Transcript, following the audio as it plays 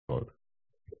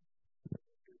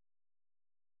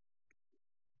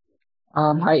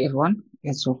Hi everyone,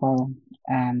 it's Sofar,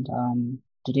 and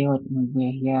today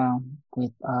we're here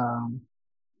with an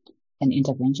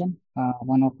intervention.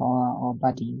 One of our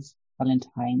buddies,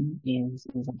 Valentine, is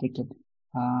addicted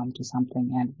to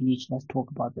something, and we need to just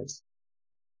talk about this.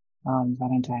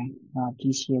 Valentine,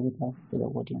 please share with the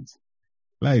audience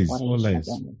what Lies, it all is you're lies,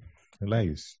 dealing with.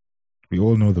 lies. We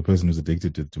all know the person who's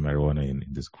addicted to marijuana in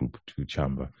this group, to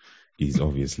Chamba, is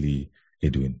obviously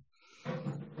Edwin.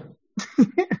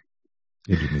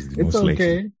 Edwin is the It's most likely.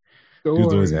 okay. Don't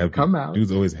Dude's always worry. happy. Come out.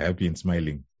 Dude's always happy and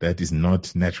smiling. That is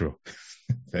not natural.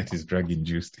 That is drug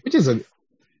induced. Which is a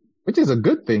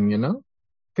good thing,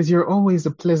 because you're always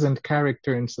a pleasant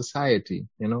character in society,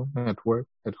 at work,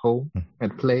 at home,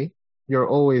 at play. You're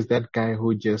always that guy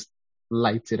who just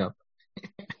lights it up.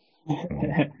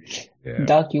 Yeah.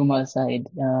 Dark humor aside,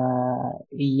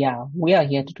 yeah, we are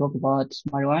here to talk about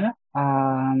marijuana.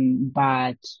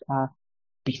 But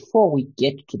before we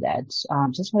get to that,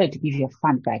 just wanted to give you a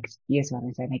fun fact. Yes,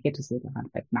 Valentine, I get to say the fun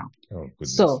fact now. Oh,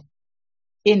 goodness. So,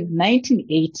 in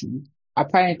 1980,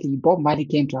 apparently Bob Marley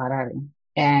came to Harare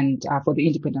and for the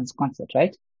independence concert,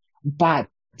 right? But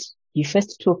he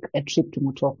first took a trip to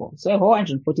Mutoko, so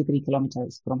 443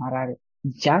 kilometers from Harare,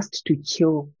 just to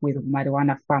chill with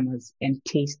marijuana farmers and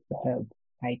taste the herb.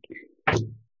 Like,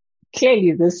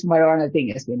 clearly this marijuana thing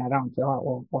has been around for a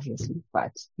while, obviously.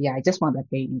 But yeah, I just found that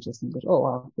very interesting. But oh,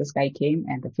 well, this guy came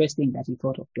and the first thing that he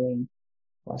thought of doing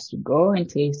was to go and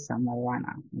taste some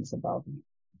marijuana in Zimbabwe.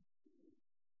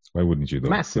 Why wouldn't you though?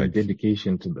 Massive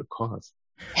dedication to the cause.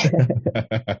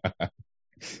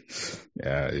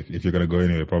 Yeah, if you're gonna go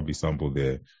anywhere, probably sample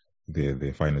their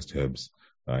finest herbs.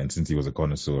 And since he was a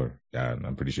connoisseur, yeah,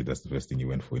 I'm pretty sure that's the first thing he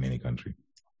went for in any country.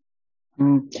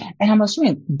 And I'm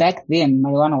assuming back then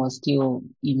marijuana was still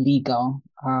illegal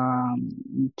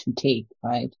to take,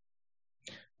 right?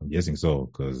 I'm guessing so,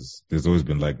 because there's always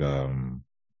been like again,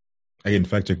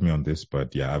 fact check me on this,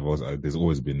 but yeah, there's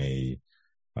always been a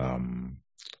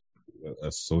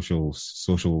social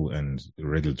and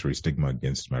regulatory stigma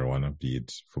against marijuana, be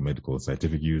it for medical and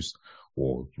scientific use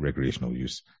or recreational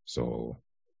use. So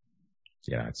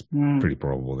yeah, it's pretty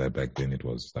probable that back then that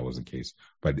was the case,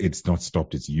 but it's not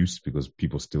stopped its use because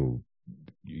people still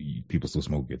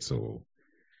smoke it. So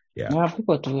yeah,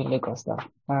 people do illegal stuff.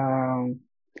 But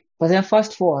then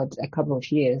fast forward a couple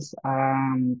of years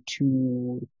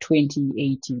to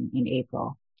 2018 in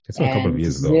April. It's not a couple of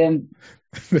years though.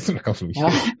 That's not a couple of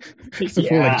years. It's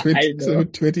yeah,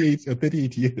 like 28 or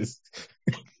 38 years.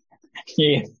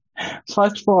 Yes.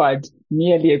 Fast forward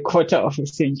nearly a quarter of a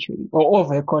century, or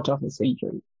over a quarter of a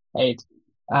century, right?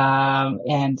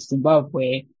 And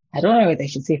Zimbabwe, I don't know whether I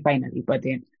should say finally, but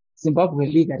then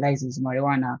Zimbabwe legalizes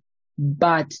marijuana,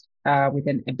 but with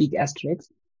a big asterisk.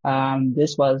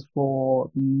 This was for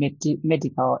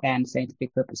medical and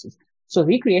scientific purposes. So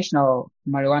recreational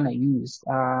marijuana use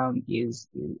is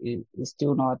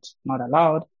still not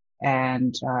allowed.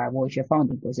 And well, if you're found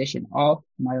in possession of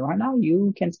marijuana,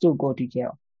 you can still go to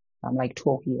jail, like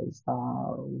 12 years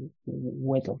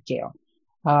worth of jail.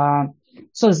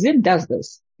 So Zim does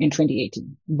this in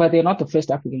 2018, but they're not the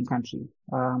first African country.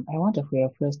 I wonder if we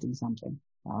are first in something.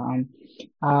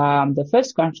 The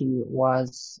first country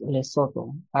was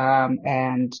Lesotho,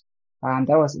 and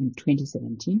that was in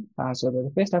 2017. So they're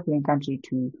the first African country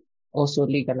to also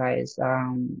legalize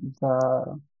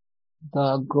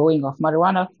the growing of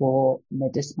marijuana for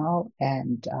medicinal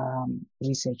and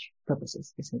research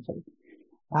purposes, essentially.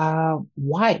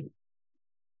 Why?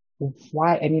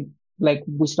 I mean, like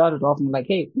we started off like,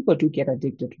 hey, people do get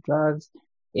addicted to drugs.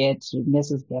 It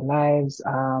messes their lives.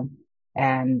 Valentine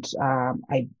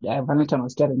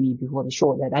was telling me before the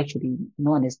show that actually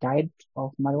no one has died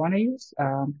of marijuana use.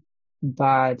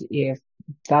 But if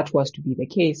that was to be the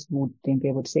case, would then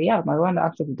they would say, yeah, marijuana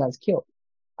actually does kill.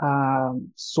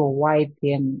 So why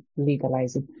then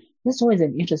legalize it? This is always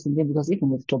an interesting thing because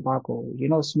even with tobacco,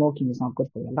 smoking is not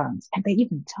good for your lungs. And they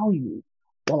even tell you,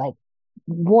 they're like,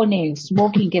 warning,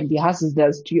 smoking can be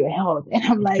hazardous to your health. And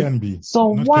I'm like,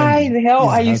 so why the hell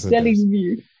are you selling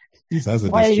me?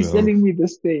 Why are you selling me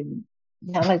this thing?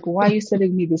 Yeah, like, why are you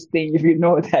selling me this thing if you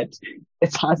know that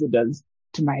it's hazardous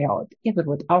to my health? Even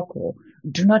with alcohol,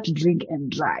 do not drink and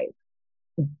drive,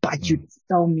 but you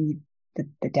sell me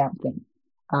the damn thing.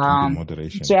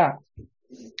 Moderation. So yeah,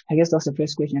 I guess that's the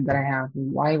first question that I have.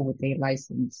 Why would they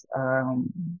license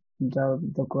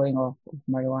the growing of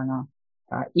marijuana,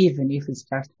 even if it's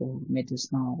just for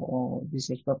medicinal or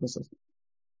research purposes?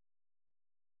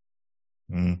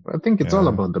 I think it's all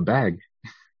about the bag.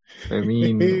 I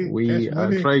mean, we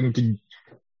are trying to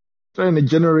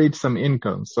generate some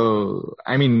income. So,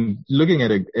 I mean, looking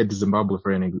at Zimbabwe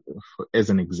as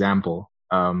an example,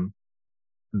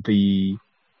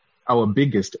 our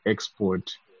biggest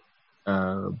export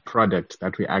product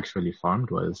that we actually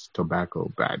farmed was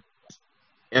tobacco, but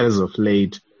as of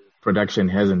late, production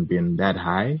hasn't been that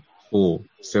high for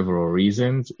several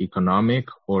reasons, economic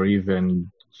or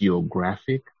even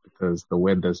geographic, because the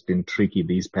weather's been tricky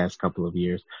these past couple of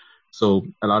years. So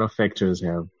a lot of factors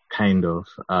have kind of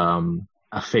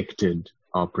affected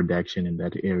our production in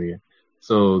that area.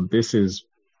 So this is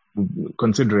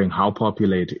considering how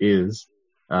popular it is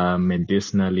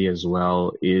medicinally as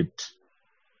well.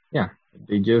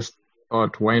 They just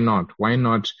thought, why not? Why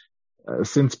not?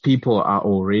 Since people are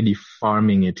already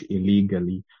farming it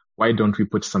illegally, why don't we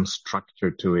put some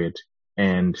structure to it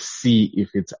and see if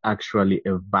it's actually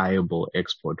a viable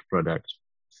export product?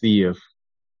 See if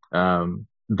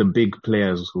the big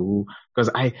players because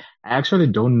I actually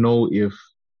don't know if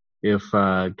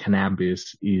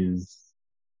cannabis is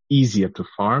easier to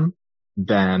farm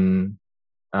than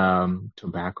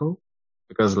tobacco,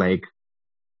 because like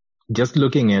just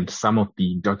looking at some of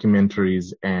the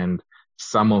documentaries and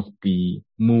some of the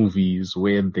movies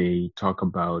where they talk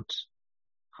about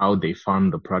how they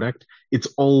farm the product, it's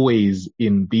always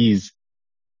in these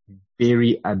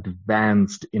very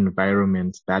advanced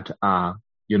environments that are,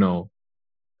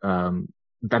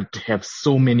 that have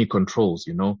so many controls,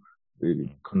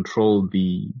 control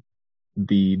the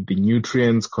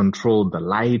nutrients, control the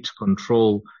light,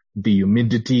 control the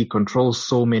humidity, control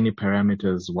so many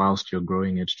parameters whilst you're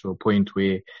growing it to a point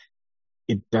where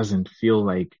it doesn't feel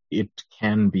like it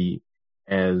can be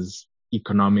as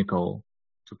economical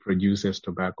to produce as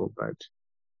tobacco. But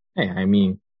hey, I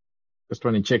mean, just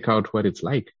want to check out what it's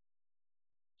like.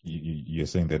 You're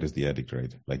saying that is the addict,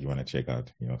 right? Like you want to check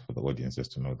out, for the audience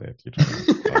just to know that you're trying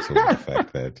to pass over the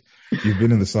fact that you've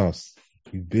been in the sauce.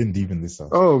 You've been deep in this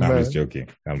sauce. Oh, no, man. I'm just joking.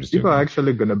 People are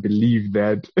actually going to believe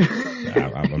that.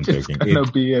 I'm joking. It's going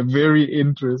to be a very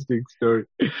interesting story.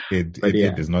 It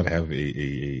does not have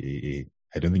a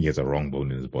I don't think he has a wrong bone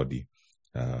in his body.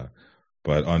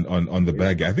 But on the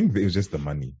bag, I think it was just the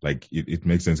money. Like it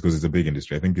makes sense because it's a big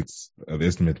industry. I think the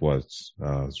estimate was,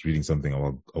 I was reading something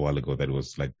a while ago that it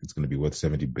was like, it's going to be worth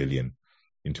 70 billion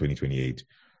in 2028.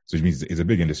 So it means it's a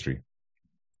big industry.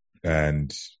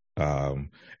 And,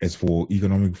 as for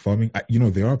economic farming,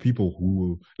 there are people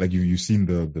who, like you've seen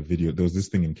the video. There was this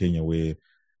thing in Kenya where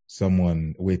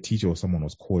a teacher or someone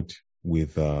was caught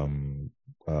with, and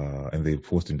they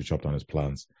forced him to chop down his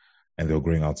plants and they were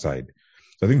growing outside.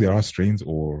 So I think there are strains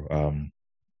or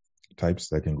types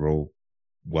that can grow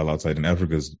well outside. And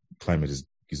Africa's climate is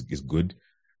good,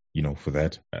 for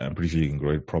that. I'm pretty sure you can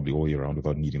grow it probably all year round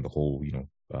without needing the whole,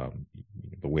 the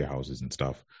warehouses and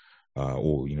stuff,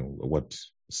 or what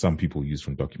some people use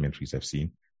from documentaries I've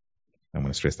seen. I'm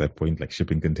going to stress that point, like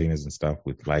shipping containers and stuff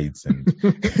with lights and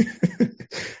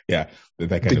yeah,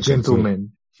 that kind The of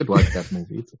Gentleman. Should watch that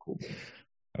movie. It's a cool movie.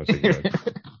 I'll check it out.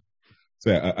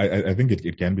 So I think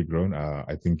it can be grown.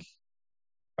 I think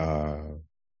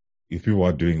if people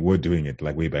were doing it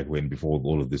like way back when, before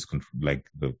all of this, like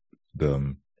the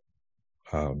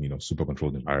super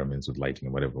controlled environments with lighting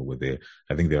and whatever were there,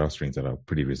 I think there are strains that are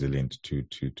pretty resilient to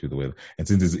the weather. And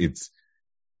since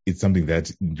it's something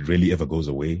that rarely ever goes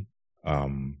away, I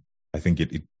think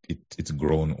it's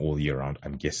grown all year round.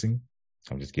 I'm just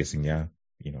guessing, yeah,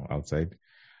 outside.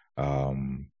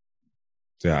 So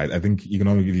yeah, I think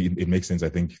economically it makes sense. I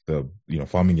think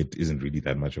farming it isn't really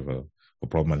that much of a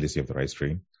problem unless you have the right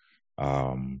strain.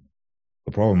 The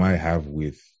problem I have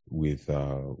with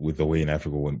the way in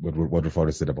Africa, what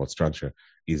Rufaro said about structure,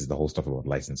 is the whole stuff about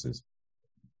licenses.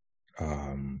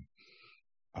 That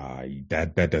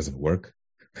doesn't work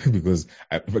because,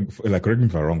 like, correct me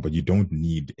if I'm wrong, but you don't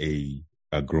need a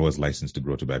grower's license to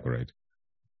grow tobacco, right?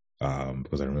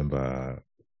 Because I remember,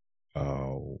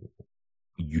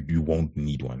 you won't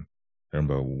need one. I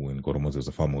remember when Goromo was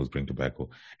a farmer who was growing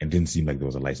tobacco and didn't seem like there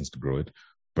was a license to grow it,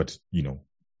 but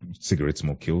cigarette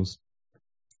smoke kills.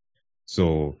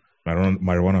 So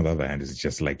marijuana on the other hand is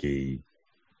just like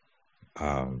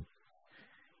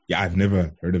I've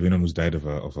never heard of anyone who's died of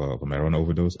a marijuana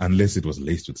overdose unless it was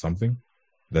laced with something.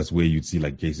 That's where you'd see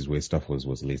like cases where stuff was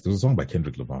laced. There was a song by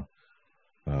Kendrick Lamar.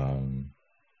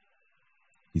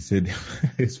 He said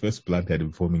his first plant had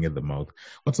him foaming at the mouth.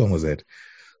 What song was that?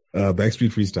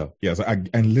 Backstreet Freestyle. Yeah, so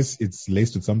unless it's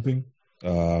laced with something,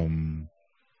 then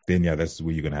yeah, that's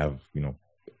where you're gonna have,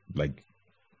 like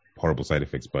horrible side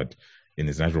effects. But in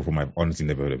its natural form, I've honestly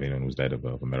never heard of anyone who's died of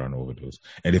a marijuana overdose.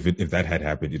 And if that had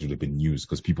happened, it would have been news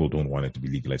because people don't want it to be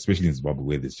legalized, especially in Zimbabwe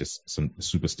where there's just some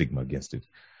super stigma against it.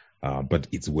 But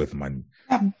it's worth money.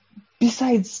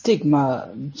 besides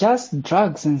stigma, just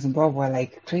drugs in Zimbabwe are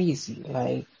like crazy.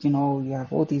 Like, you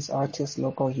have all these artists,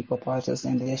 local hip hop artists,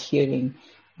 and they're sharing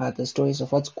the stories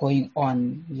of what's going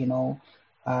on,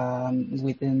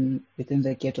 within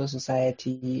the ghetto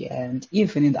society, and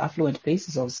even in the affluent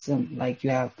places of Zim. Like, you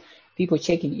have people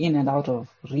checking in and out of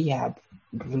rehab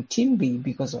routinely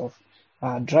because of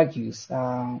drug use.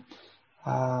 So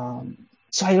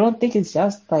I don't think it's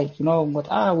just like,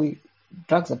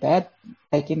 drugs are bad,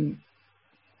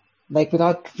 like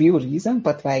without real reason,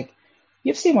 but like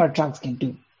you've seen what drugs can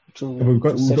do But we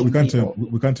to certain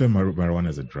people. can't term marijuana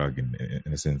as a drug in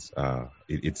a sense.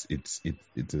 It's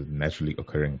a naturally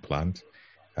occurring plant.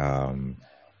 They're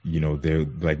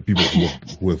like people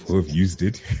who have used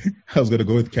it. I was gonna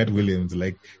go with Cat Williams,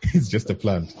 like it's just a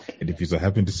plant, and if you so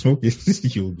happen to smoke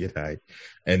it, you'll get high.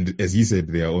 And as he said,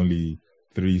 there are only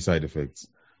 3 side effects: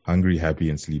 hungry, happy,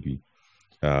 and sleepy.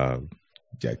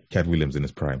 Cat Williams in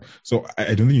his prime. So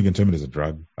I don't think you can term it as a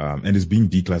drug. And it's being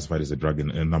declassified as a drug in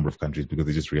a number of countries because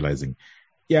they're just realizing,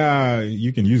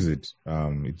 you can use it.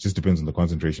 It just depends on the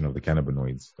concentration of the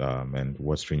cannabinoids, and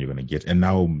what strain you're going to get. And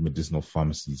now medicinal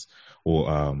pharmacies or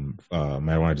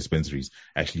marijuana dispensaries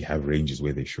actually have ranges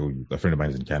where they show you. A friend of mine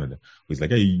is in Canada. He's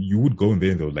like, hey, you would go in there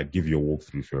and they'll like give you a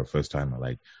walkthrough if you're a first timer.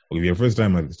 Like, well, if you're a first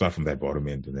timer, start from that bottom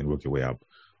end and then work your way up.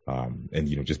 And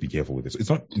just be careful with this. It's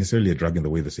not necessarily a drug in the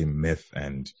way the same meth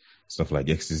and stuff like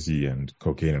ecstasy and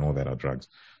cocaine and all that are drugs.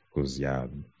 Because I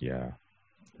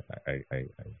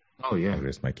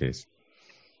rest my case.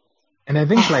 And I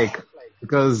think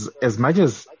because as much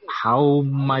as how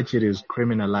much it is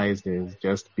criminalized as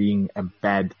just being a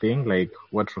bad thing, like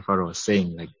what Rufaro was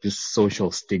saying, like this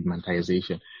social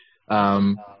stigmatization,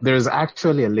 there's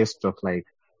actually a list of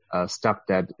stuff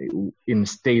that in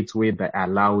states where they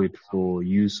allow it for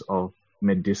use of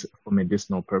for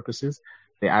medicinal purposes,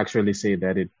 they actually say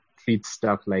that it treats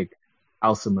stuff like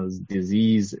Alzheimer's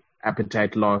disease,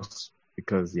 appetite loss,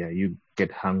 because you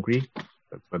get hungry.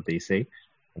 That's what they say.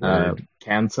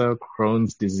 Cancer,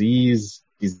 Crohn's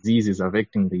diseases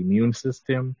affecting the immune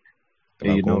system,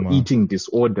 eating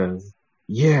disorders.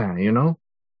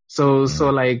 So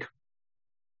like,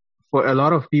 for a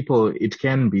lot of people, it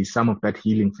can be some of that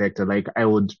healing factor. Like I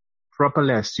would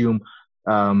properly assume,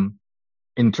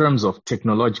 in terms of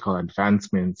technological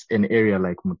advancements, an area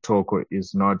like Mutoko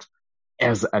is not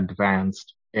as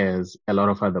advanced as a lot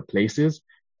of other places.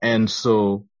 And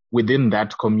so within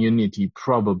that community,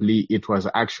 probably it was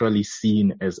actually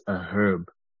seen as a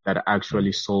herb that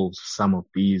actually solves some of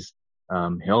these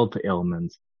health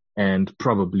ailments, and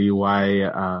probably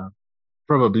why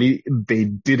probably they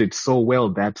did it so well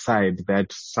that side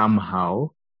that somehow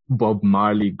Bob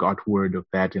Marley got word of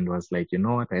that and was like, you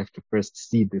know what, I have to first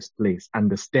see this place,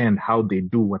 understand how they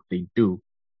do what they do,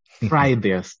 try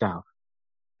their stuff,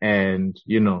 and,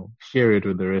 share it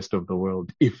with the rest of the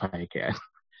world if I can.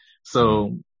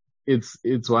 So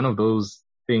it's one of those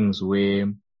things where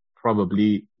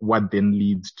probably what then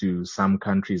leads to some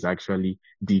countries actually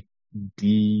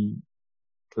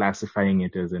classifying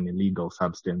it as an illegal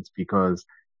substance, because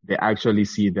they actually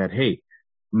see that, hey,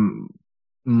 in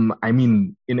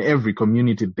every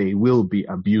community, there will be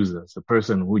abusers, a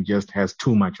person who just has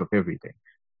too much of everything.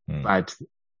 But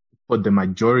for the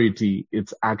majority,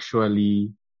 it's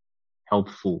actually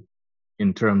helpful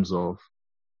in terms of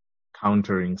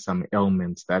countering some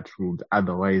ailments that would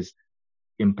otherwise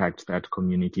impact that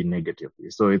community negatively.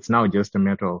 So it's now just a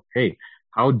matter of, hey,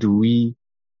 how do we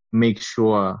make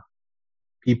sure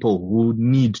people who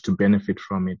need to benefit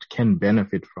from it can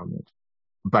benefit from it,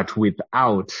 but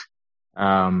without,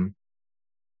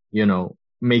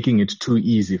 making it too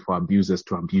easy for abusers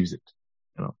to abuse it,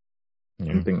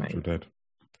 something like that.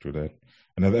 True that.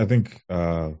 And I think,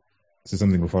 this is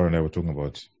something Rufaro and I were talking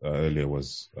about earlier,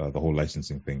 was the whole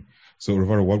licensing thing. So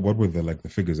Rufaro, what were the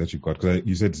figures that you got? Because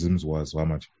you said Zims was how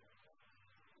much?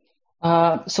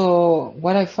 So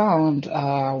what I found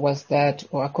was that,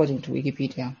 or according to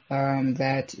Wikipedia,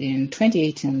 that in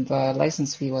 2018 the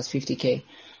license fee was $50,000.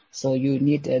 So you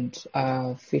needed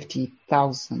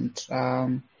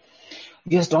 $50,000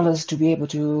 US dollars to be able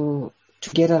to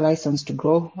get a license to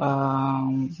grow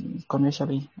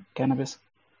commercially cannabis.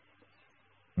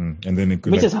 And then it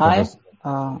could, which is high. It's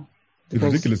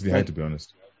ridiculously high, to be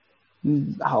honest.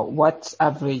 What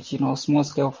average, small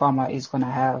scale farmer is going to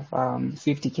have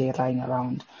 $50,000 lying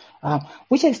around,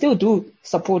 which I still do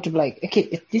support. Okay,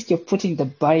 at least you're putting the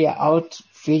barrier out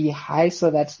very high so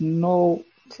that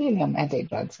clearly I'm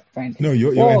anti-drugs. Apparently. No,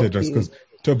 you're anti-drugs because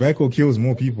tobacco kills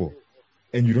more people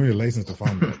and you don't need a license to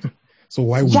farm that. So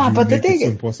why would you make it so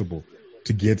impossible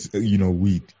to get,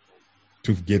 weed,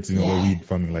 to get, a weed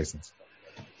farming license?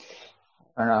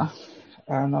 I don't know.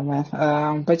 I don't know,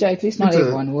 man. But yeah, at least not It's a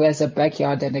everyone who has a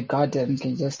backyard and a garden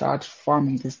can just start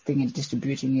farming this thing and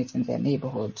distributing it in their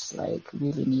neighborhoods, like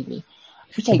willy-nilly.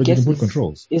 Which I Yeah, but you can guess put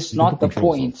controls. is You can put not the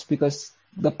controls though. point, because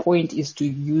the point is to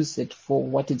use it for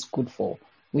what it's good for,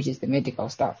 which is the medical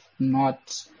stuff, not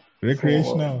for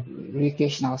Recreational.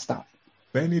 recreational stuff.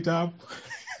 Burn it up.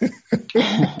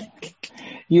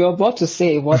 You're about to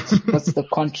say what's the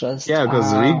contrast? yeah, because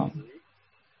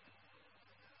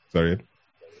Sorry.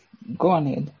 Go on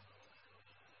ahead.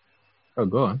 oh,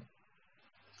 go on.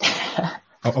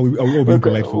 Are we all We're being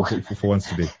polite go- for once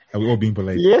today? Are we all being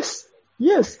polite?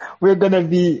 Yes, we're gonna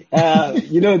be,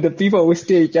 the people who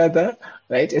stare each other,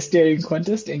 right? A staring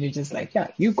contest, and you're just like, yeah,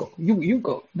 you go, you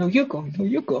go, no, you go, no,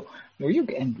 you go, no, you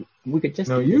go, and we could just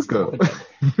No, do you this the go. whole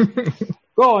time.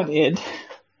 Go on, Ed.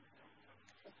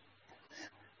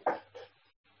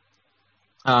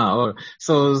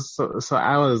 So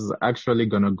I was actually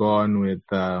gonna go on with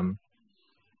the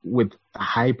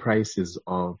high prices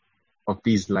of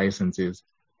these licenses.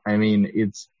 I mean,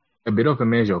 it's a bit of a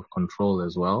measure of control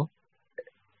as well,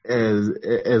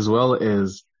 as well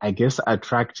as, I guess,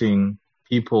 attracting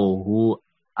people who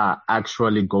are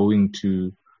actually going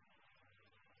to,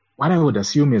 what I would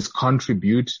assume is,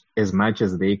 contribute as much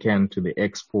as they can to the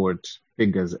export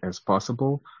figures as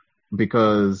possible.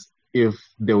 Because if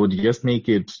they would just make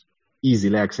it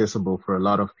easily accessible for a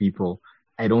lot of people,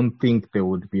 I don't think there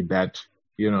would be that,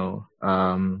 there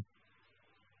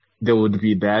would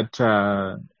be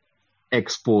that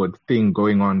export thing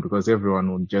going on, because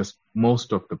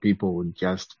most of the people would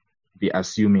just be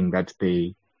assuming that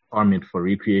they farm it for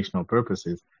recreational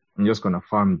purposes. I'm just going to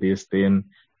farm this, then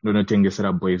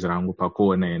ndonotengesera boys rangu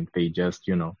pakona, and they just,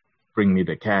 bring me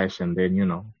the cash, and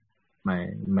then,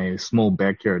 my small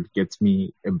backyard gets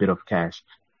me a bit of cash.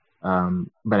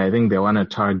 But I think they want to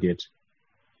target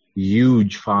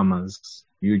huge farmers,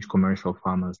 huge commercial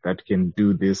farmers that can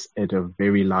do this at a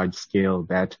very large scale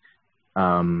that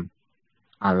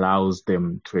allows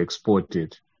them to export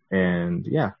it. And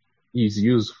yeah, these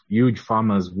huge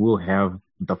farmers will have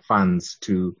the funds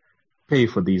to pay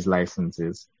for these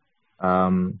licenses.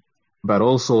 But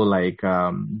also,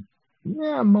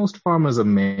 most farmers are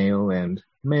male, and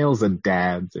males are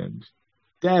dads, and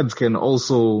dads can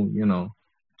also,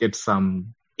 get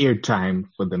some airtime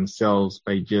for themselves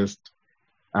by just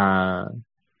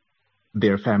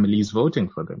their families voting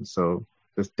for them. So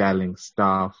just dialing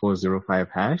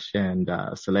 *405# and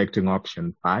selecting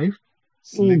option 5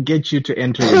 will get you to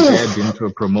enter your dad into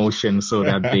a promotion so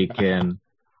that they can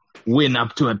win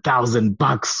up to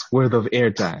 $1,000 worth of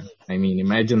airtime. I mean,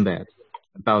 imagine that.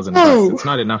 $1,000. It's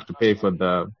not enough to pay for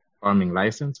the farming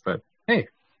license, but hey,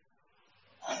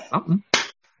 something.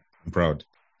 I'm proud.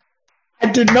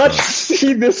 I did not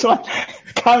see this one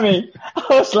coming. I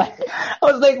was like,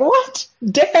 what?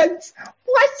 Dads?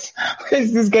 What? Where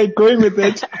is this guy going with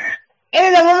it?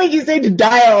 And the moment you said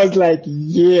die, I was like,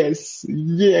 yes,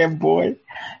 yeah, boy.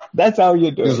 That's how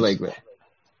you do it. It's like that.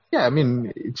 Yeah, I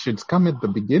mean, it should come at the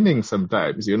beginning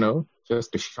sometimes,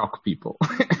 just to shock people.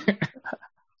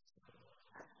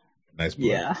 Nice plug.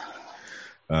 Yeah.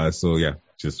 So yeah,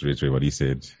 just to reiterate what he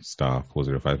said,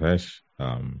 *405#.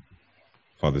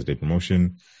 Father's Day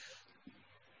promotion.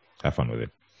 Have fun with it.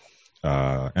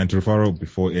 And to Rufaro,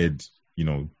 before Ed,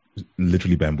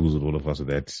 literally bamboozled all of us with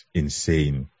that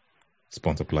insane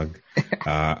sponsor plug.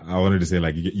 I wanted to say,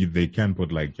 they can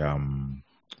put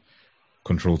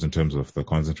controls in terms of the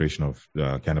concentration of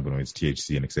cannabinoids,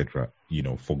 THC, and etc.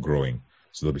 For growing.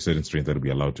 So there'll be certain strains that will be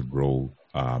allowed to grow,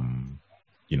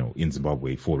 in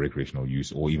Zimbabwe for recreational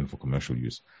use or even for commercial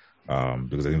use.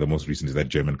 Because I think the most recent is that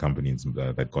German company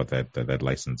that got that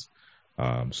license.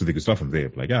 So they could start from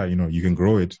there. You can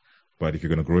grow it, but if you're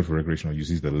going to grow it for recreational use,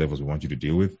 these are the levels we want you to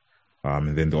deal with.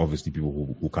 And then there are obviously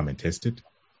people who come and test it,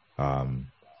 to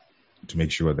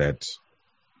make sure that,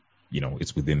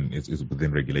 it's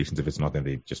within regulations. If it's not, then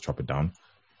they just chop it down.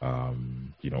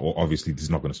 Obviously this is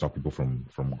not going to stop people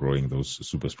from growing those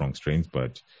super strong strains,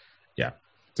 but yeah.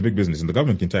 It's a big business, and the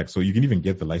government can tax. So you can even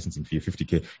get the licensing fee of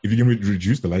 $50,000. If you can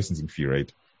reduce the licensing fee,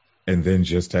 right, and then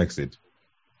just tax it,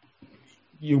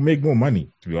 you make more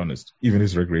money, to be honest, even if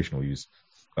it's recreational use.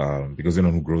 Because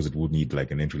anyone who grows it would need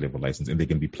an entry-level license, and there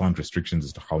can be plant restrictions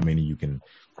as to how many you can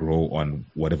grow on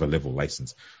whatever level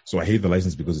license. So I hate the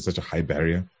license because it's such a high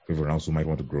barrier for everyone else who might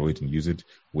want to grow it and use it,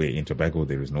 where in tobacco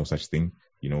there is no such thing.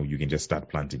 You can just start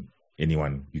planting.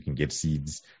 Anyone, you can get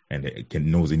seeds, and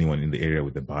knows anyone in the area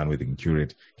with a barn where they can cure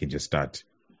it, can just start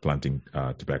planting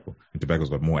tobacco. And tobacco's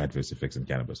got more adverse effects than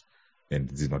cannabis. And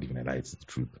this is not even a lie, it's the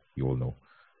truth. You all know.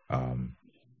 And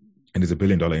it's $1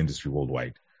 billion industry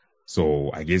worldwide. So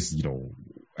I guess,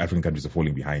 African countries are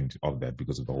falling behind of that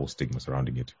because of the whole stigma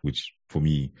surrounding it, which for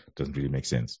me doesn't really make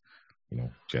sense.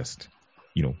 Just,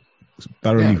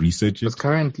 thoroughly research it. Because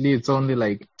currently it's only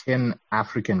like 10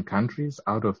 African countries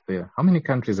out of how many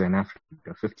countries are in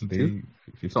Africa? 52?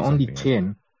 50 so only something,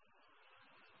 10.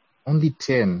 Only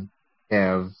 10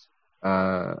 have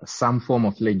some form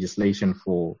of legislation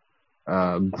for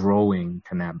growing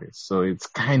cannabis. So it's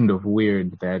kind of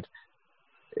weird that,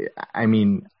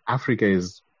 Africa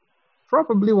is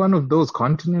probably one of those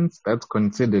continents that's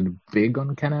considered big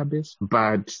on cannabis,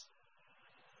 but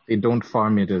they don't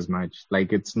farm it as much.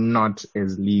 Like, it's not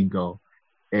as legal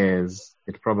as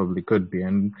it probably could be.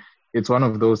 And it's one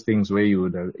of those things where you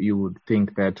would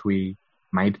think that we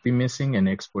might be missing an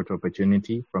export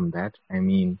opportunity from that.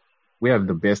 We have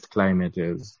the best climate,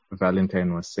 as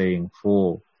Valentine was saying,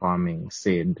 for farming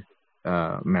said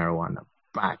marijuana,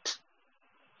 but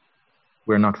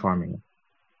we're not farming it.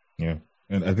 Yeah.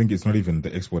 And I think it's not even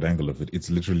the export angle of it. It's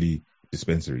literally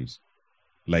dispensaries.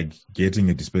 Like, getting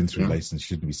a dispensary license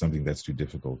shouldn't be something that's too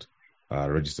difficult.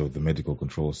 Register with the Medical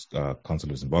Control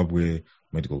Council of Zimbabwe,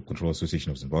 Medical Control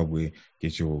Association of Zimbabwe,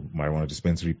 get your marijuana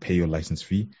dispensary, pay your license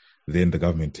fee. Then the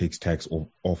government takes tax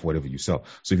off whatever you sell.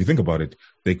 So if you think about it,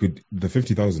 the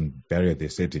 50,000 barrier they're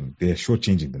setting, they're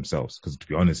shortchanging themselves. Because to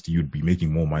be honest, you'd be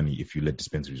making more money if you let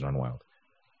dispensaries run wild.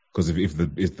 Because if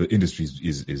the industry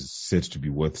is set to be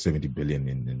worth 70 billion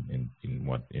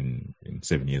in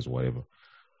 7 years or whatever,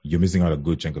 you're missing out a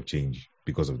good chunk of change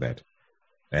because of that.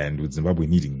 And with Zimbabwe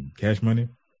needing cash money,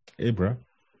 hey, bruh.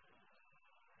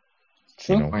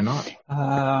 Sure. Why not?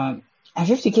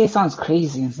 50K sounds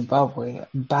crazy in Zimbabwe,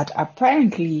 but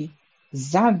apparently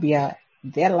Zambia,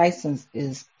 their license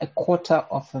is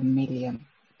 $250,000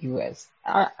 US.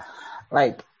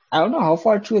 I don't know how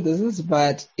far true this is,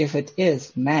 but if it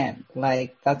is, man,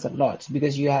 that's a lot.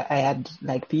 Because I had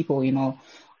people,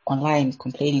 online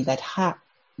complaining that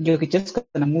you're just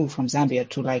gonna move from Zambia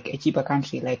to a cheaper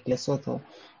country like Lesotho,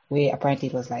 where apparently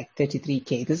it was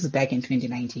 33K. This is back in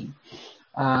 2019.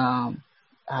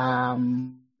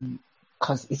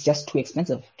 Because it's just too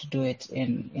expensive to do it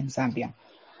in Zambia.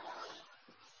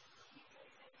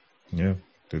 Yeah,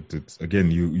 again,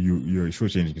 you're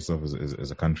shortchanging yourself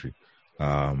as a country.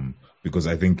 Because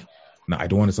I think, now I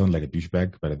don't want to sound like a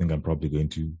douchebag, but I think I'm probably going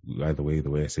to, either way,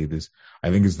 the way I say this, I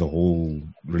think it's the whole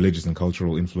religious and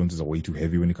cultural influences are way too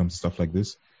heavy when it comes to stuff like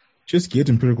this. Just get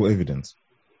empirical evidence.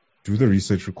 Do the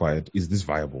research required. Is this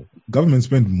viable? Governments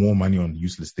spend more money on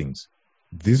useless things.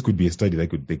 This could be a study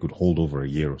that they could hold over a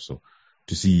year or so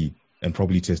to see and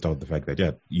probably test out the fact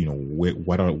that,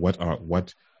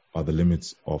 what are the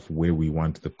limits of where we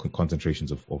want the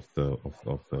concentrations of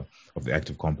the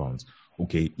active compounds.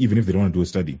 Okay, even if they don't want to do a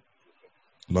study,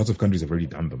 lots of countries have already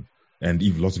done them, and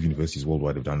even lots of universities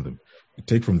worldwide have done them.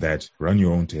 Take from that, run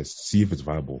your own tests, see if it's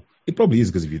viable. It probably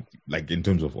is, because if you in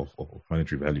terms of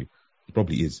monetary value, it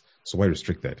probably is. So why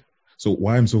restrict that? So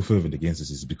why I'm so fervent against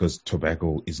this is because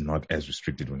tobacco is not as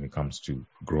restricted when it comes to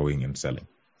growing and selling.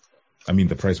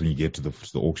 The price when you get to the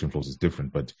auction floors is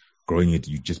different, but growing it,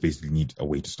 you just basically need a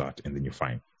way to start, and then you're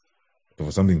fine. But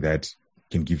for something that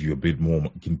can give you a bit more,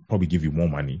 can probably give you more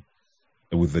money,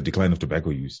 with the decline of tobacco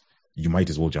use, you might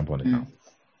as well jump on it now.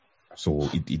 So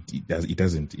it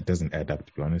doesn't add up,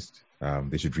 to be honest.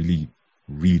 They should really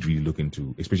look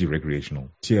into, especially recreational,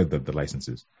 tier the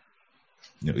licenses.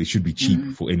 It should be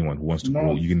cheap for anyone who wants to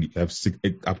grow. You can have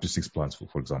up to 6 plants,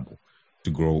 for example,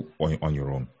 to grow on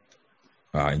your own.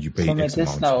 And you pay for X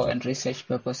medicinal amount. And research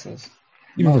purposes.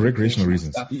 Even for recreational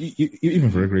reasons.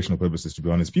 Even for recreational purposes, to be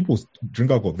honest. People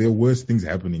drink alcohol. There are worse things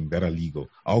happening that are legal.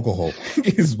 Alcohol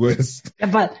is worse. Yeah,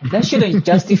 but that shouldn't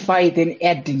justify then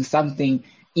adding something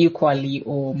equally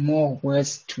or more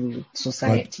worse to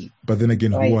society. But then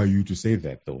again, who are you to say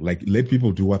that, though? Let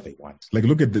people do what they want.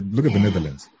 Look at the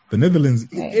Netherlands. The Netherlands,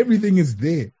 everything is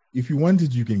there. If you want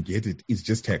it, you can get it. It's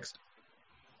just text.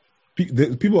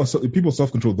 People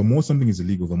self-control. The more something is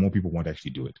illegal, the more people want to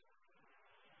actually do it.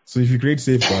 So if you create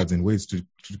safeguards and ways to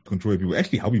control people,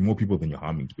 actually helping more people than you're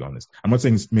harming, to be honest. I'm not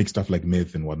saying make stuff like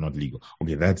meth and whatnot legal.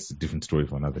 Okay, that's a different story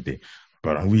for another day.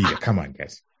 But come on,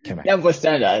 guys. Come on. Double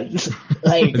standards.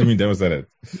 What do you mean double standards?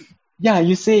 Yeah,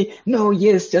 you say, no,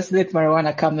 yes, just let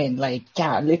marijuana come in.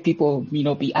 Let people,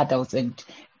 be adults and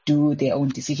do their own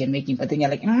decision making. But then you're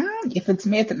like, if it's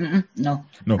meth, no.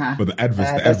 No, but the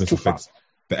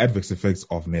adverse effects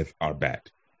of meth are bad.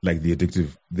 The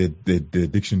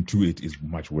addiction to it is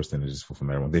much worse than it is for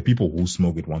marijuana. There are people who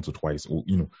smoke it once or twice,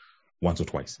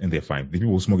 and they're fine. There are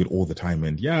people who smoke it all the time,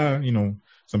 and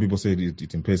some people say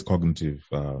it impairs cognitive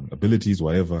abilities,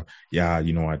 whatever. Yeah,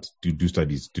 you know what? Do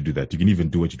studies to do that. You can even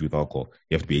do what you do with alcohol.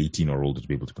 You have to be 18 or older to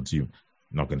be able to consume.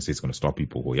 not going to say it's going to stop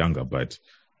people who are younger, but,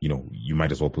 you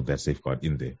might as well put that safeguard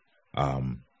in there.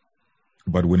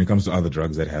 But when it comes to other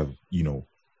drugs that have,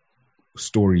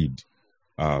 storied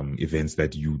events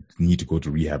that you need to go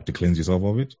to rehab to cleanse yourself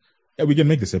of it, yeah, we can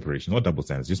make the separation, not double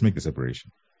standards, just make the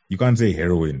separation. You can't say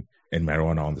heroin and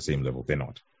marijuana are on the same level. They're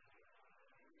not.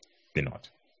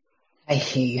 I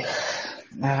hear you.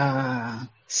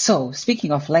 So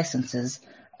speaking of licenses,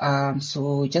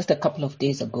 so just a couple of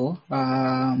days ago,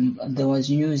 there was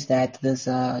news that there's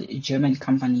a German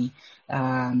company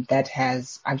that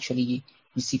has actually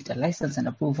received a license and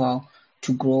approval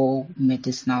to grow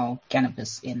medicinal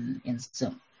cannabis in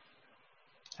Zim.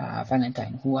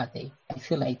 Valentine, who are they? I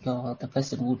feel like the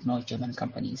person would know German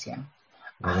companies, yeah.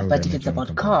 But if it's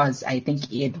about cars, I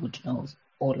think Ed would know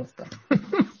all of them.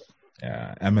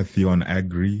 Amathion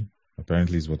Agri,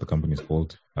 apparently is what the company is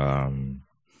called. And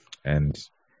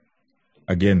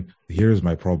again, here's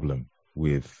my problem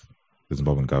with the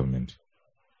Zimbabwean government,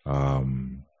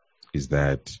 is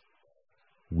that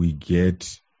we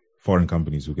get foreign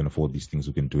companies who can afford these things,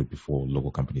 who can do it before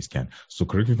local companies can. So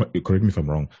correct me if I'm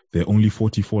wrong. There are only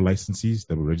 44 licensees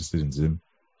that were registered in Zim.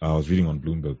 I was reading on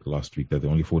Bloomberg last week that there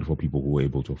are only 44 people who were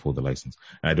able to afford the license.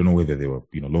 And I don't know whether they were,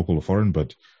 local or foreign,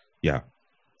 but yeah,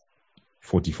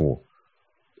 44.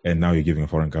 And now you're giving a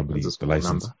foreign company the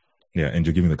license. Number. Yeah, and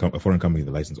you're giving a foreign company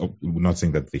the license. Oh, we're not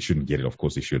saying that they shouldn't get it. Of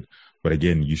course they should. But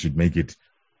again, you should make it,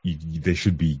 there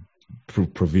should be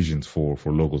provisions for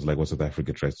locals, like what South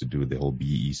Africa tries to do with the whole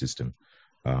BEE system.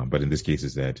 But in this case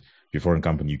is that if you're a foreign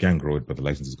company, you can grow it, but the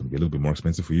license is going to be a little bit more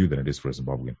expensive for you than it is for a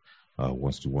Zimbabwean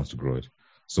wants to grow it.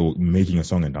 So making a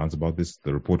song and dance about this,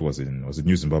 the report was it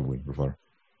New Zimbabwe, Rufar?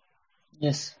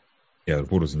 Yes. Yeah, the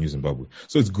report was in New Zimbabwe.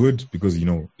 So it's good because,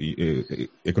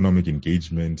 economic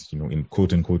engagement, in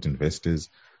quote unquote investors.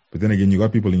 But then again, you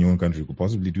got people in your own country who could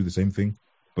possibly do the same thing,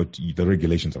 but the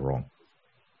regulations are wrong.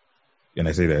 And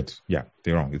I say that, yeah,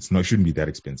 they're wrong. It shouldn't be that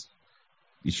expensive.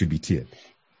 It should be tiered.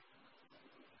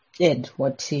 Ed,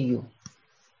 what say you?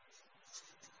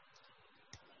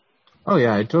 Oh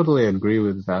yeah, I totally agree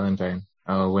with Valentine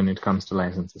when it comes to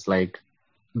licenses. Like,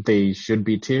 they should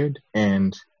be tiered,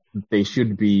 and they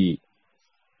should be,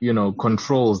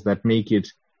 controls that make it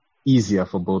easier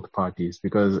for both parties.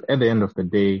 Because at the end of the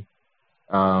day,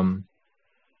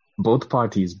 both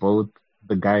parties, both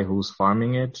the guy who's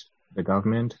farming it, the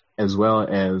government, as well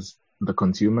as the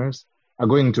consumers, are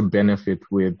going to benefit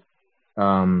with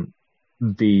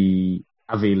the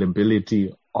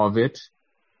availability of it,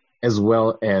 as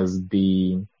well as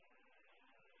the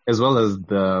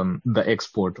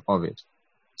export of it.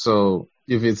 So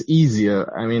if it's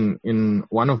easier, I mean, in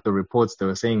one of the reports they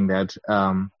were saying that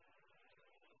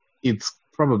it's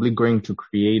probably going to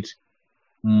create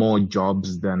more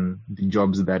jobs than the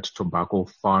jobs that tobacco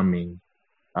farming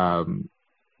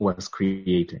was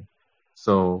creating.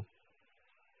 So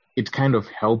it kind of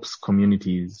helps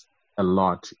communities a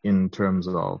lot in terms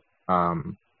of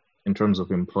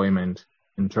employment,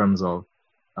 in terms of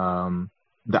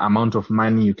the amount of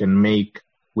money you can make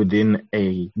within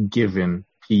a given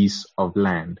piece of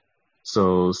land.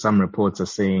 So some reports are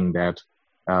saying that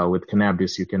with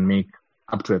cannabis you can make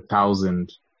up to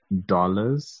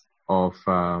 $1,000 of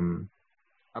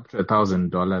up to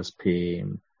 $1,000 per,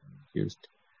 just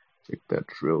check that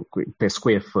real quick, per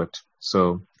square foot.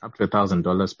 So up to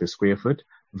 $1,000 per square foot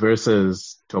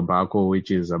versus tobacco,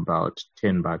 which is about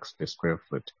 $10 per square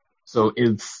foot. So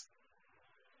it's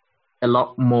a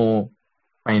lot more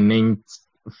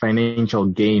financial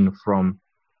gain from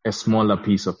a smaller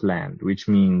piece of land, which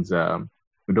means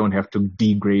we don't have to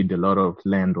degrade a lot of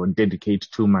land or dedicate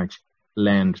too much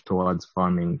land towards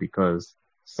farming, because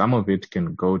some of it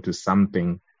can go to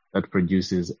something that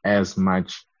produces as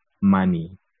much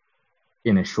money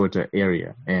in a shorter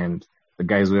area. And the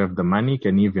guys who have the money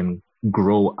can even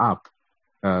grow up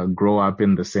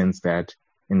in the sense that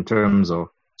in terms of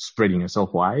spreading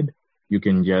yourself wide, you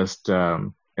can just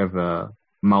have a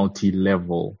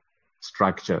multi-level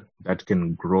structure that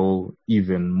can grow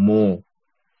even more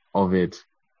of it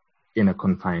in a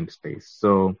confined space.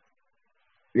 So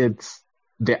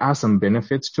there are some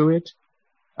benefits to it,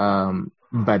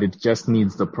 but it just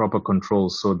needs the proper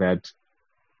controls so that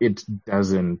it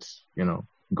doesn't,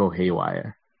 go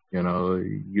haywire.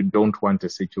 You don't want a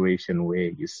situation where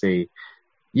you say,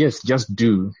 yes, just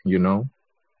do,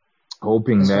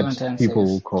 hoping that people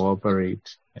will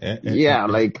cooperate. Yeah,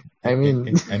 I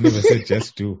mean, I never said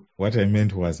just do. What I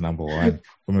meant was, number one,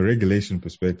 from a regulation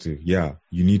perspective, yeah,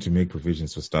 you need to make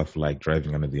provisions for stuff like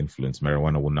driving under the influence.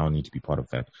 Marijuana will now need to be part of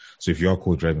that. So if you are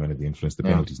caught driving under the influence, the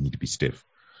penalties need to be stiff.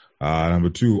 Number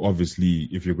two, obviously,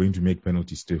 if you're going to make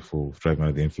penalty stiff for driving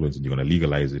under the influence and you're going to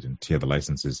legalize it and tear the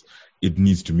licenses, it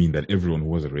needs to mean that everyone who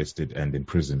was arrested and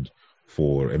imprisoned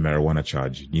for a marijuana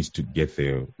charge needs to get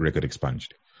their record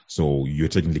expunged. So you're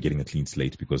technically getting a clean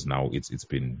slate because now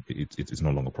it's no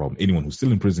longer a problem. Anyone who's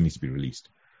still in prison needs to be released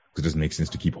because it doesn't make sense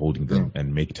to keep holding them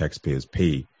and make taxpayers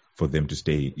pay for them to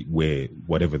stay where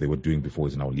whatever they were doing before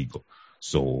is now legal.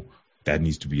 So that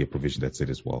needs to be a provision that's it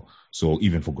as well. So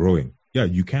even for growing, yeah,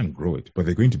 you can grow it, but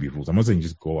there are going to be rules. I'm not saying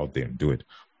just go out there and do it,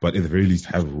 but at the very least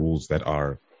have rules that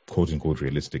are quote unquote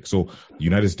realistic. So the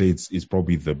United States is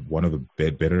probably one of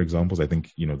the better examples. I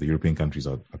think, the European countries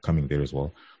are coming there as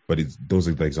well, but those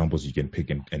are the examples you can pick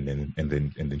and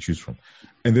then choose from.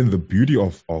 And then the beauty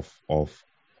of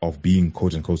being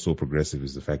quote unquote so progressive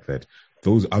is the fact that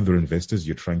those other investors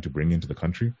you're trying to bring into the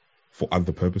country for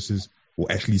other purposes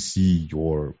will actually see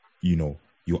your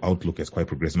outlook as quite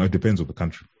progressive. Now it depends on the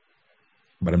country,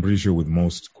 but I'm pretty sure with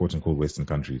most quote unquote Western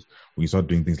countries, when you start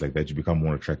doing things like that, you become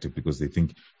more attractive because they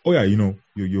think, oh yeah, you're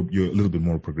a little bit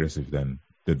more progressive than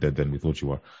we thought you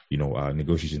were.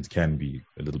 Negotiations can be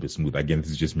a little bit smooth. Again,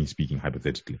 this is just me speaking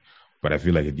hypothetically, but I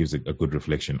feel like it gives a good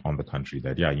reflection on the country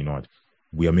that, yeah, you know what,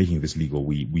 we are making this legal.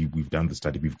 We've done the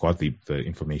study. We've got the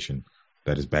information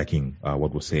that is backing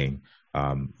what we're saying.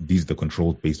 These are the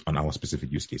controls based on our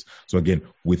specific use case. So again,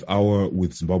 with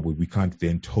Zimbabwe, we can't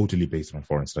then totally base it on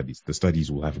foreign studies. The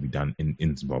studies will have to be done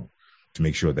in Zimbabwe to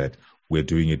make sure that we're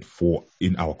doing it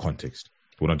in our context.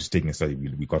 We're not just taking a study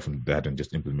we got from that and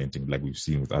just implementing like we've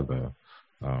seen with other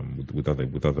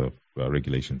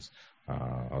regulations.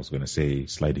 I was going to say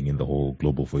sliding in the whole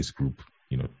global voice group,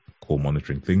 whole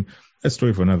monitoring thing. That's a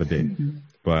story for another day. Mm-hmm.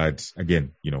 But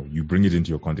again, you bring it into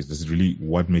your context. This is really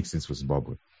what makes sense for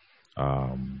Zimbabwe.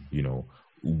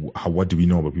 What do we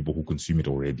know about people who consume it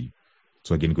already?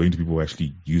 So again, going to people who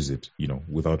actually use it,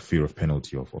 without fear of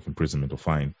penalty of imprisonment or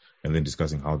fine, and then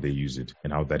discussing how they use it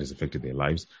and how that has affected their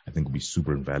lives, I think will be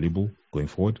super invaluable going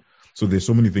forward. So there's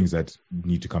so many things that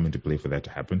need to come into play for that to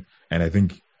happen. And I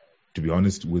think, to be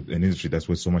honest, with an industry that's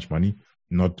worth so much money,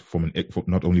 not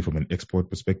only from an export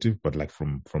perspective, but like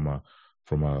from a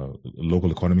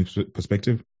local economy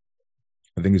perspective,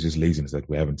 I think it's just laziness that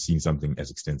we haven't seen something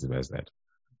as extensive as that.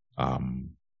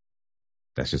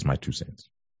 That's just my 2 cents.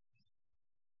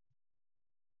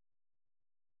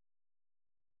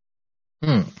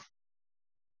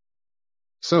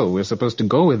 So we're supposed to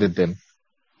go with it then?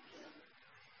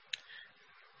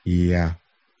 Yeah,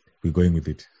 we're going with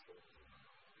it.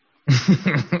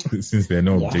 Since there are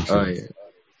no objections. Oh, yeah.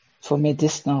 For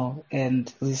medicinal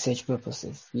and research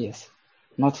purposes, yes.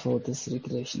 Not for this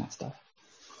recreational stuff.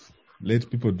 Let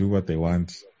people do what they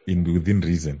want within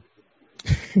reason.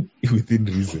 Within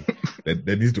reason. That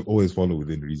needs to always follow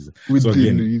within reason. So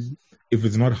again, reason. If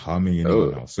it's not harming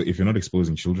anyone else, so if you're not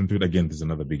exposing children to it, again, this is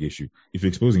another big issue. If you're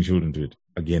exposing children to it,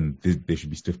 again, there should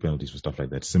be stiff penalties for stuff like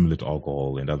that, similar to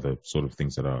alcohol and other sort of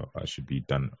things that should be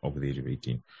done over the age of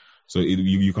 18. So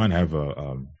you can't have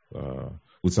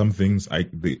with some things,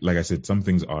 like I said, some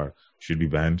things should be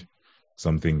banned.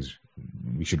 Some things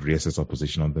we should reassess our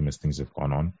position on them as things have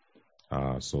gone on.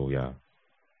 So yeah,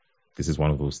 this is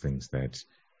one of those things that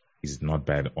is not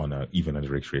bad on even at a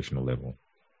recreational level.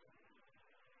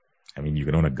 I mean, you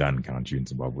can own a gun, can't you, in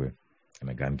Zimbabwe? And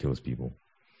a gun kills people.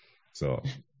 So,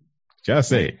 just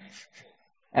say.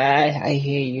 I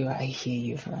hear you,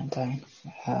 Valentine.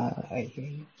 I hear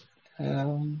you.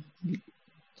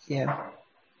 Yeah.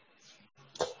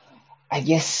 I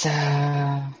guess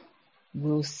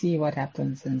we'll see what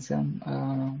happens in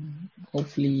some.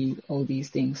 Hopefully, all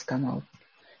these things come out.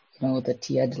 The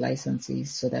tiered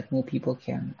licenses so that more people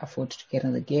can afford to get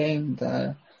in the game.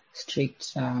 The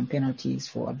strict penalties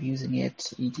for abusing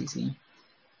it, etc.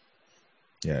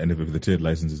 Yeah, and if the tiered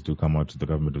licenses do come out to the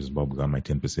government of Zimbabwe, got my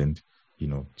 10%,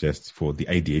 just for the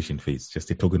ideation phase, just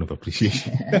a token of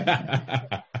appreciation.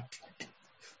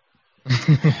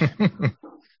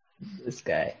 This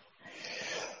guy.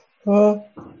 So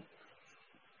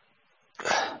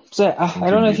I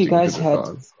don't know if you guys had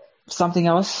something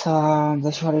else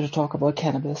that you wanted to talk about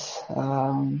cannabis.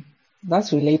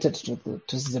 That's related to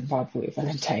Zimbabwe,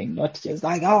 Valentine, not just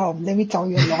like, let me tell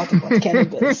you a lot about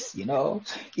cannabis,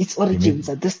 its origins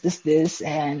are this,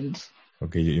 and...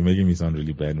 Okay, you're making me sound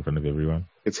really bad in front of everyone.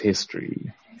 It's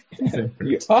history. You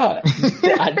are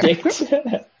the addict.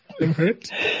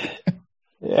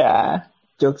 Yeah,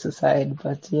 jokes aside,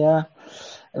 but yeah.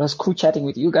 It was cool chatting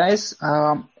with you guys.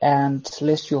 And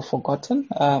lest you've forgotten,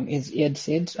 as Ed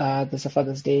said, there's a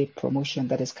Father's Day promotion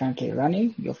that is currently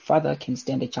running. Your father can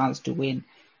stand a chance to win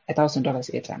 $1,000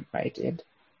 airtime, right, Ed?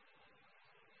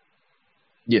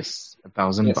 Yes,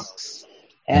 $1,000 bucks.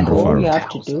 And And all you Rufaro. have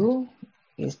to do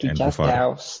is to And just Rufaro.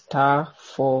 dial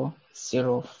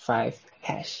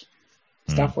 *405#.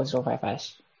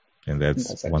 *405#. And that's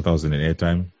That's it. 1,000 in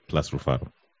airtime plus Rufaro.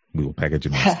 We will package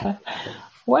it nicely.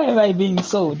 Why am I being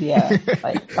sold? Yeah,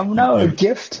 like I'm now a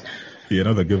gift. You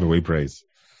know the giveaway price.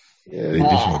 Yeah, The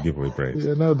additional giveaway price.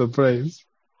 you know the price.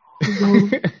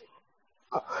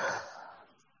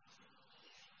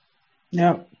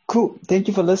 Yeah, cool. Thank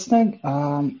you for listening.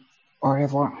 Au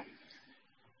revoir.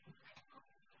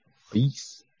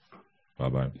 Peace.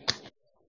 Bye-bye.